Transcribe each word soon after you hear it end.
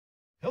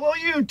Hello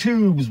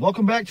YouTubes,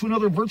 welcome back to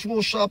another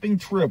virtual shopping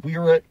trip. We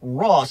are at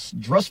Ross,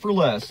 Dress for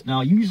Less. Now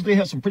usually they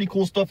have some pretty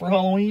cool stuff for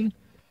Halloween.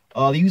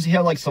 They usually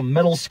have like some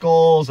metal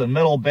skulls and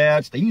metal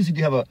bats. They usually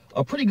do have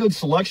a pretty good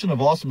selection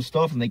of awesome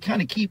stuff, and they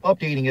kind of keep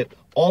updating it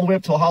all the way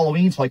up till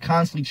Halloween, so I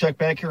constantly check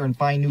back here and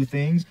find new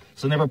things,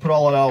 so never put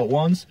all it out at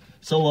once.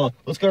 So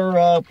let's get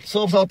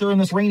ourselves out there on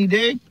this rainy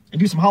day and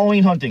do some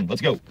Halloween hunting.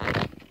 Let's go.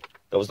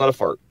 That was not a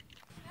fart.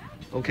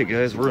 Okay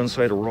guys, we're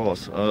inside of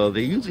Ross.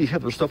 They usually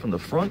have their stuff in the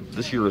front.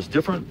 This year is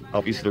different.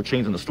 Obviously they're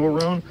changing the store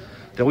around.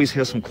 They always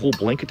have some cool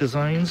blanket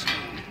designs,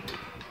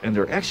 and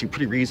they're actually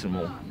pretty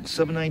reasonable.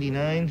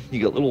 $7.99. You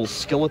got little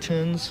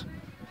skeletons,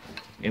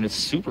 and it's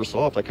super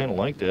soft. I kind of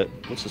like that.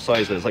 What's the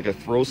size? It's like a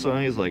throw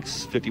size, like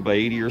 50 by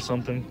 80 or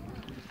something.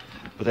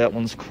 But that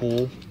one's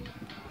cool.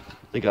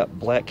 They got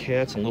black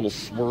cats and little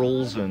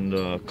swirls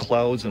and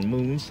clouds and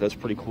moons. That's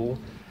pretty cool.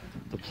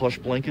 The plush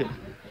blanket.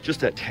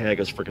 Just that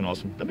tag is freaking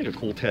awesome. That'd make a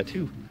cool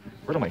tattoo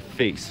right on my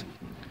face.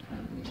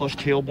 Plush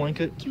tail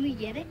blanket. Can we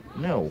get it?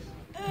 No.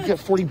 You got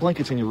 40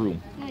 blankets in your room.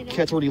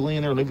 Cat's already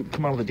laying there and they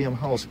come out of the damn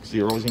house because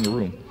they're always in your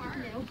room.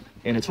 No.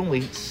 And it's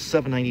only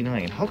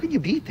 $7.99. How can you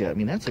beat that? I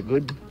mean, that's a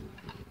good...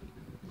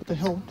 What the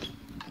hell?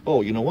 Oh,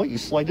 you know what? You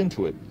slide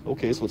into it.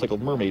 Okay, so it's like a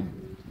mermaid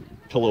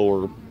pillow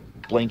or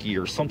blankie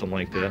or something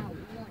like that.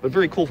 But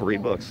very cool for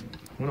 $8.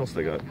 What else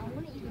they got?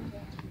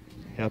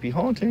 Happy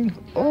Haunting.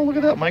 Oh, look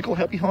at that, Michael.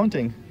 Happy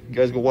Haunting. You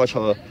guys go watch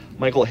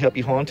Michael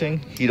Happy Haunting.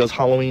 He does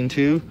Halloween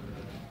too.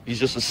 He's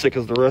just as sick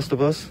as the rest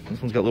of us.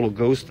 This one's got little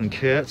ghosts and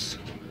cats.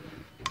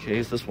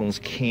 Okay, so this one's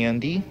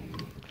Candy.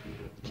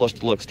 Plush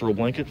deluxe throw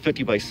blanket,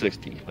 50 by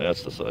 60.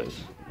 That's the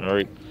size. All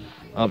right.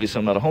 Obviously,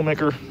 I'm not a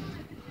homemaker.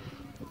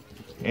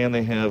 And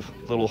they have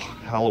little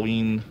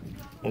Halloween,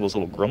 one of those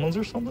little gremlins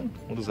or something.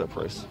 What is that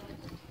price?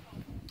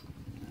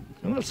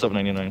 And that's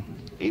 $7.99.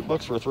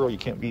 $8 for a throw you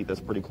can't beat.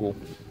 That's pretty cool.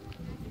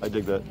 I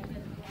dig that.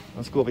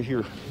 Let's go over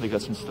here. They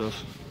got some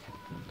stuff.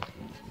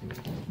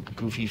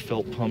 Goofy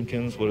felt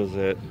pumpkins. What is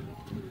that?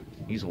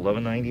 These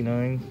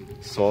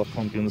 $11.99. Soft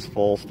pumpkins,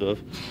 fall stuff.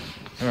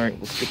 All right,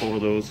 let's skip over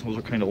those. Those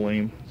are kind of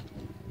lame.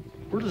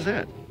 Where is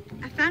that?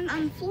 I found it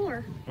on the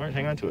floor. All right,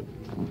 hang on to it.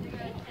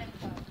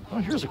 Oh,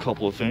 here's a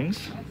couple of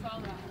things.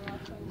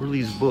 What are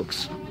these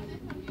books?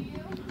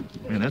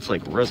 Man, that's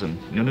like resin.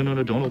 No,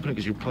 don't open it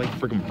because you'll probably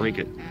freaking break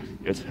it.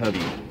 It's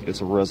heavy. It's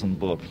a resin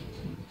book.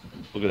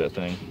 Look at that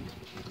thing.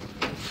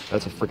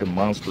 That's a freaking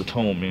monster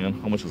tome, man.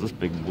 How much is this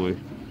big boy?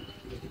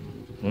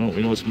 Well,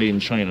 we know it's made in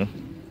China.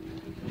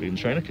 Made in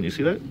China? Can you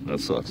see that? That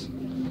sucks.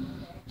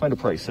 Find a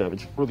price,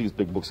 Savage. What do these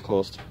big books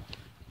cost?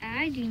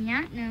 I do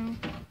not know.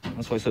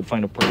 That's why I said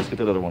find a price. Get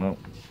that other one out.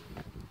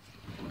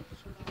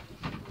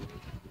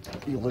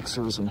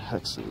 Elixirs and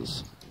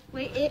hexes.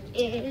 Wait, it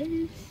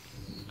is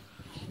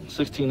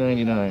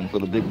 $16.99 for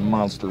the big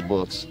monster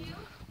books.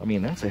 I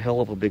mean, that's a hell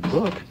of a big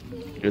book.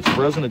 It's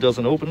resin. It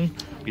doesn't open.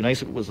 Be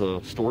nice if it was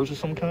a storage of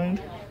some kind.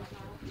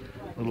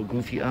 Little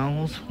goofy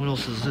owls. What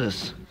else is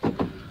this?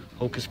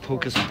 Hocus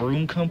Pocus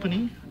Broom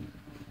Company.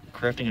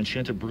 Crafting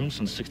enchanted brooms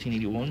since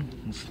 1681.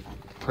 What's the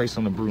price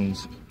on the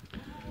brooms?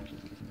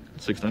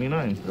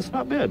 $6.99. That's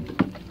not bad.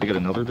 They got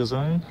another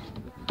design.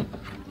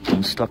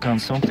 I'm stuck on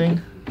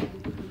something.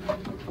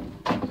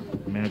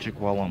 Magic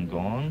while I'm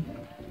gone.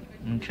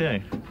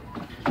 Okay.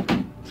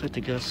 Looks like they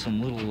got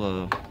some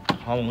little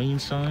Halloween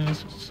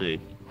signs. Let's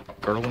see.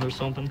 Garland or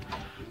something.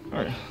 All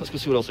right, let's go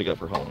see what else they got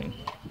for Halloween.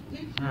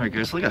 All right,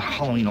 guys, so they got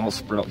Halloween all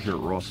spread out here at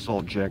Ross. It's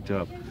all jacked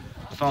up.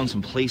 I found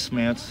some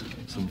placemats,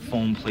 some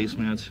foam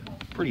placemats.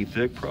 Pretty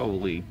thick,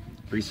 probably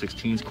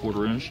 3/16,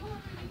 quarter inch.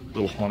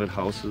 Little haunted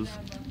houses.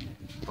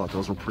 Thought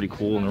those were pretty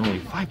cool, and they're only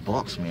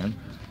 $5, man.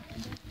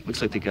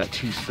 Looks like they got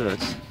 2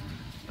 sets.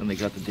 And they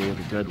got the Day of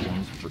the Dead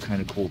ones, which are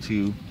kind of cool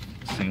too.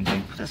 Same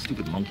thing. Put that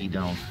stupid monkey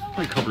down.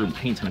 Probably covered in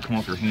paint and come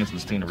off your hands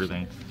and stain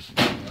everything.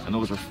 And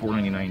those are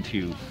 $4.99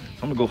 too. So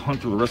I'm gonna go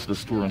hunt through the rest of the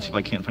store and see if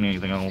I can't find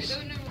anything else.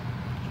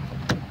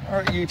 All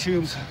right,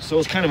 YouTubes. So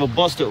it's kind of a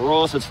bust at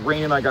Ross. It's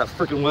raining. I got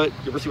freaking wet.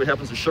 You ever see what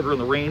happens to sugar in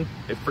the rain?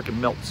 It freaking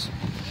melts.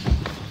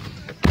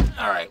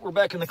 All right, we're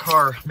back in the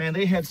car. Man,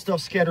 they had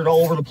stuff scattered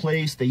all over the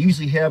place. They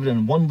usually have it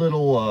in one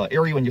little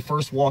area when you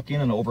first walk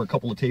in, and over a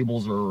couple of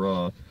tables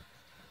or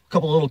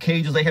couple of little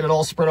cages. They had it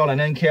all spread out on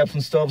end caps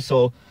and stuff.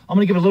 So I'm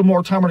gonna give it a little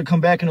more time to come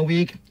back in a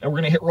week, and we're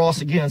gonna hit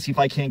Ross again and see if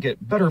I can't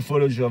get better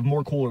footage of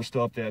more cooler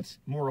stuff that's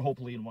more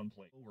hopefully in one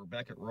place. We're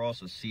back at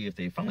Ross to see if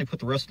they finally put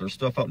the rest of their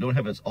stuff out. Don't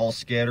have it all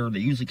scattered. They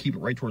usually keep it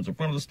right towards the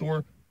front of the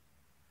store.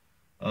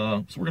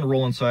 So we're gonna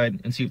roll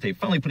inside and see if they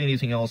finally put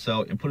anything else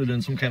out and put it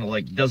in some kind of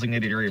like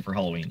designated area for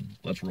Halloween.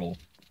 Let's roll.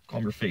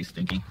 Calm your face,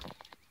 Stinky.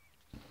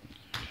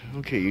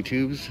 Okay,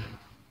 YouTubes,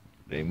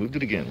 they moved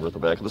it again. We're at the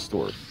back of the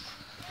store.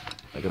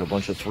 I got a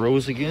bunch of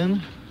throws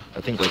again.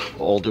 I think like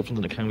all different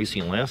than the kind we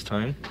seen last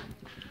time.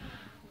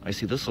 I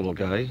see this little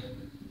guy.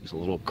 He's a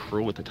little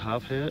crow with the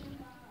top hat.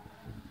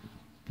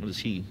 What is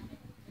he?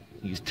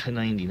 He's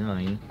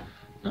 $10.99.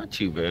 Not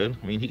too bad.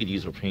 I mean, he could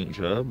use a paint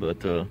job, but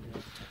got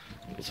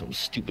some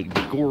stupid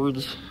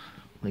gourds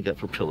they got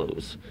for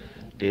pillows.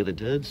 Day of the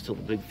Dead, still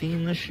the big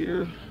theme this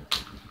year.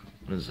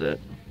 What is that?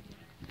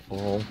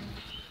 Fall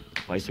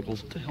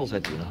bicycles. What the hell's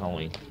that doing in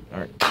Halloween?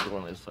 All right, go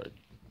on this side.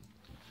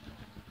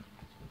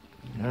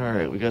 All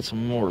right, we got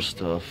some more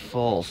stuff,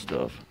 fall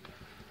stuff.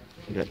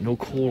 We got no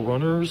cool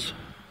runners.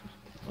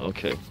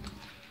 Okay.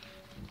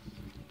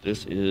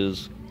 This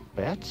is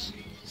bats,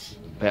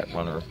 bat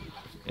runner,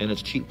 and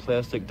it's cheap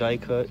plastic die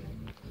cut.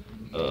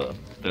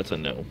 That's a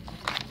no.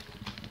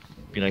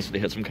 Be nice if they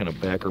had some kind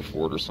of backer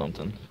for it or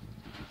something.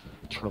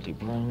 Charlie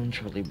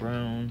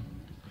Brown.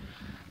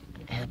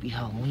 Happy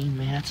Halloween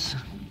mats.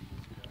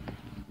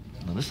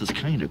 Now this is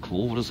kind of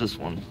cool. What is this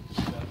one?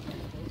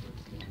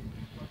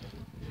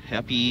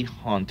 Happy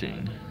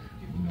Haunting.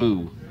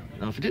 Boo.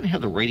 Now if it didn't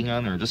have the rating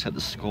on there, or just had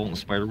the skull and the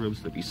spider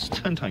webs, that'd be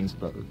 10 times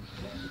better.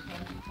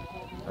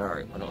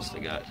 Alright, what else they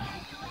got?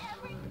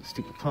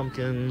 Stupid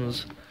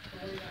pumpkins.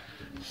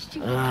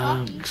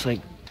 Looks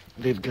like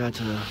they've got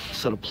a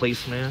set of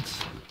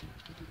placemats.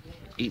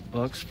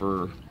 $8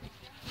 for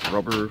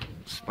rubber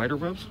spider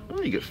webs.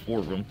 Oh, you get 4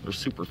 of them. They're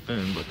super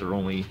thin, but they're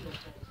only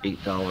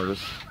 $8.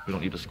 We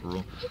don't need a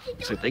screw.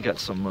 Looks like they got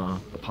some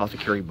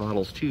apothecary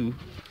bottles too.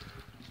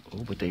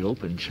 Oh, but they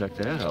open. Check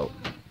that out.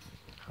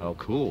 How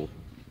cool.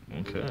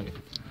 Okay.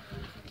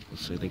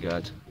 Let's say they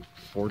got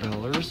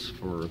 $4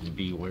 for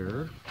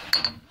Beware.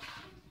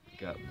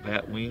 Got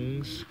bat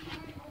wings,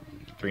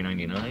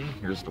 $3.99.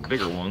 Here's the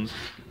bigger ones.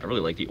 I really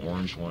like the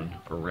orange one,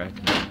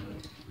 Arachnid.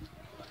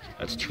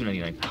 That's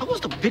 $2.99. How is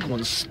the big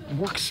ones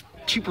more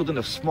cheaper than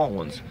the small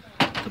ones?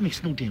 That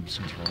makes no damn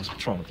sense, Ross.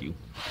 What's wrong with you?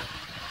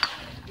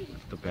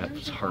 The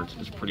bat's heart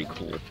is pretty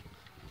cool.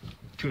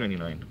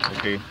 $2.99.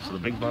 Okay, so the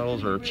big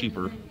bottles are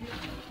cheaper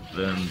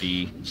than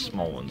the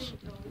small ones.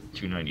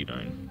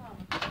 $2.99.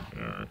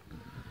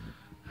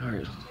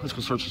 Alright, let's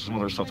go search for some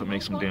other stuff that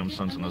makes some damn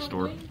sense in the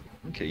store.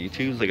 Okay,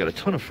 YouTubes, they got a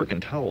ton of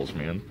freaking towels,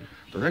 man.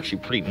 They're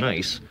actually pretty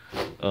nice.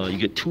 You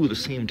get 2 of the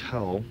same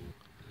towel.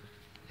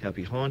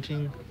 Happy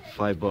Haunting,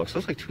 $5.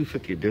 That's like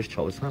 $2.50 a dish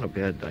towel. It's not a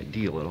bad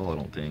deal at all, I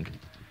don't think.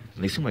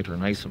 And they seem like they're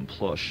nice and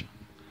plush.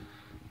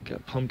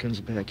 Got pumpkins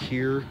back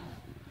here.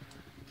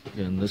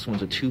 And this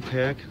one's a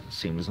 2-pack.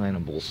 Same design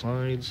on both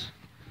sides.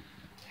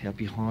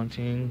 Happy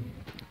Haunting.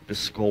 This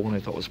skull one I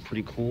thought was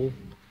pretty cool.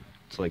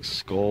 It's like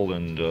skull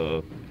and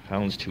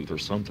houndstooth or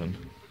something.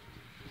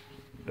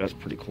 That's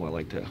pretty cool. I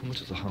like that. How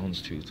much is a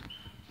houndstooth?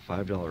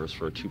 $5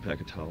 for a 2-pack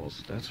of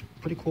towels. That's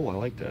pretty cool. I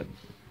like that.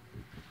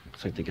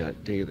 Looks like they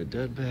got Day of the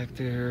Dead back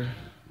there.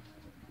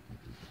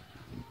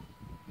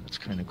 That's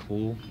kind of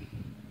cool.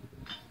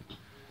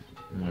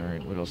 All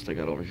right, what else they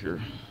got over here?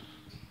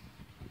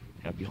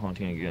 Happy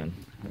Haunting again.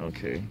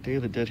 Okay, Day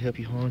of the Dead,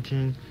 Happy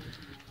Haunting.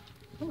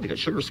 Oh, they got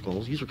sugar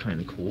skulls. These are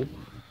kind of cool.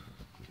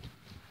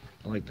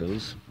 I like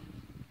those.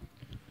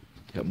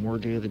 Got more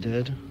Day of the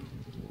Dead.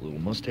 Little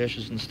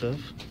mustaches and stuff.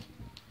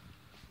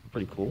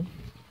 Pretty cool.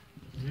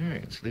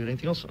 Alright, so they got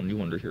anything else on new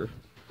under here?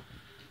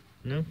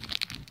 No?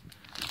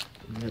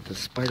 We got the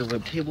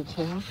spiderweb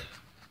tablecloth.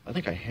 I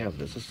think I have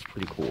this. This is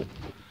pretty cool.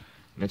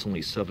 And it's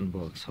only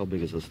 $7. How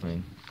big is this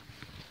thing?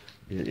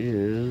 It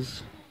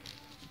is...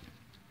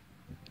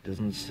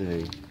 doesn't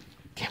say.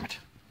 Damn it.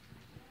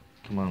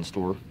 Come on,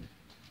 store.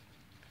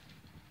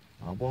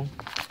 Oblong?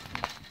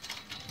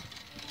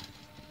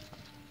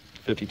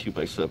 52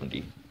 by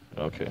 70.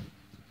 Okay.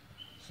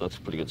 So that's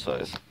a pretty good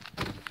size.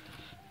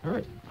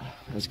 Alright.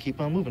 Let's keep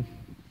on moving.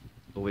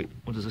 Oh wait,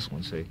 what does this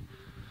one say?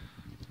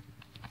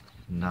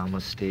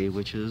 Namaste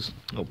witches.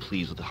 Oh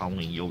please, with the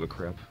Halloween yoga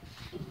crap.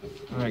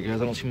 Alright guys,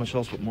 I don't see much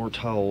else but more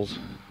towels.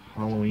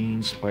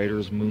 Halloween,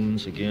 spiders,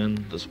 moons,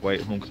 again, this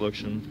White Home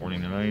Collection,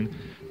 $4.99.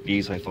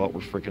 These I thought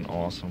were freaking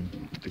awesome.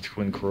 The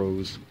twin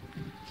crows,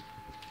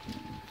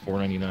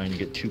 $4.99. You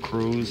get 2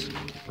 crows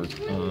for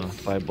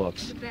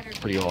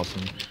 $5. Pretty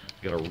awesome.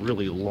 You got a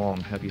really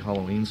long Happy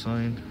Halloween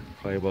sign,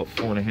 probably about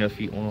 4.5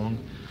 feet long.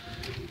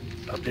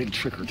 A big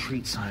trick or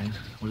treat sign.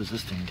 What does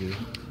this thing do?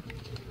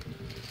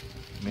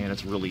 Man,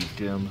 it's really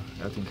dim.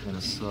 That thing kind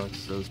of sucks.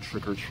 It says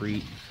trick or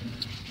treat.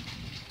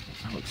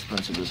 How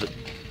expensive is it?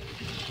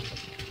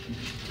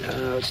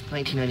 It's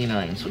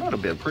 $19.99, so not a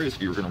bad price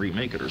if you were going to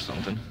remake it or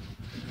something.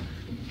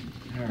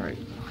 Alright,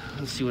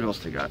 let's see what else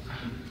they got.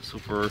 So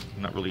far,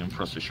 I'm not really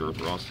impressed with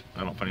Sheriff Ross.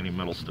 I don't find any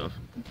metal stuff.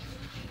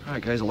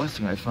 Alright guys, the last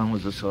thing I found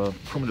was this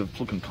primitive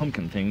looking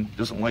pumpkin thing. It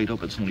doesn't light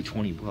up, it's only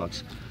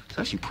 $20. It's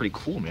actually pretty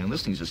cool, man.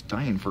 This thing's just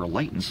dying for a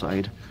light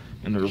inside,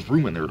 and there's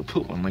room in there to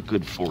put one, like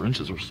good 4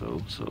 inches or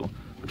so. So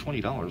for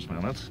 $20,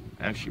 man, that's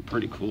actually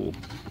pretty cool.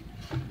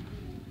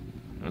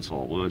 That's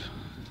all wood.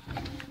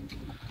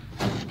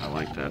 I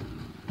like that.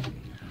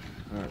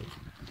 Alright.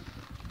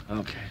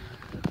 Okay.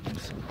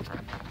 So,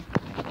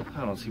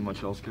 I don't see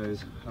much else,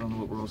 guys. I don't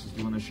know what else is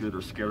doing this year.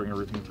 They're scattering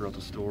everything throughout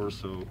the store,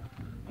 so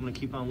I'm gonna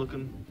keep on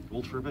looking.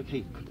 Old Trebek.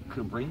 Hey, could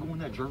a brain go in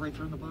that jar right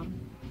there in the bottom?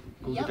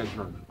 Go look at that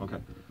jar. Okay.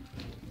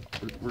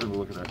 We're gonna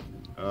look at that.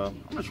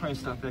 I'm gonna try and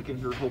stop back in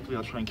here. Hopefully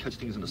I'll try and catch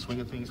things in the swing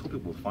of things.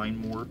 Hopefully we'll find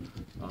more.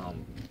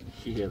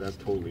 Yeah, that's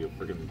totally a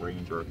friggin'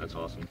 brain jar. That's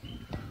awesome.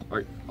 All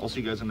right, I'll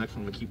see you guys in the next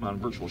one. I'm gonna keep on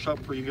virtual shop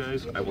for you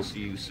guys. I will see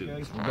you soon.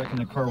 Guys, we're back in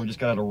the car. We just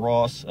got out of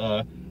Ross.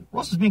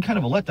 Ross has been kind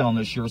of a letdown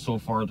this year so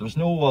far. There's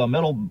no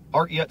metal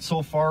art yet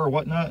so far or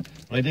whatnot.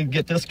 But I did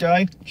get this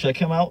guy. Check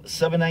him out,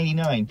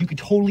 $7.99. You could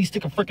totally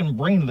stick a freaking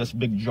brain in this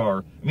big jar.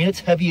 I mean, it's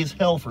heavy as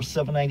hell for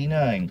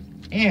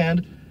 $7.99.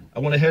 And I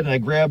went ahead and I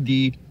grabbed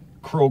the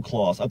crow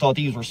claws. I thought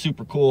these were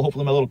super cool.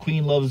 Hopefully my little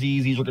queen loves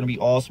these. These are going to be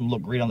awesome.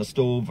 Look great on the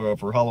stove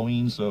for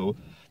Halloween. So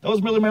that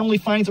was really my only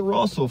finds at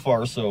Ross so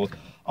far. So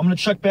I'm going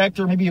to check back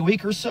there maybe a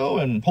week or so,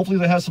 and hopefully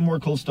they have some more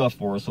cool stuff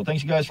for us. So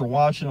thanks you guys for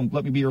watching, and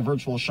let me be your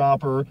virtual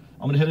shopper.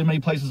 I'm going to hit as many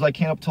places as I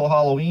can up till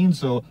Halloween,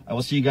 so I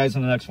will see you guys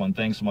in the next one.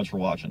 Thanks so much for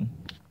watching.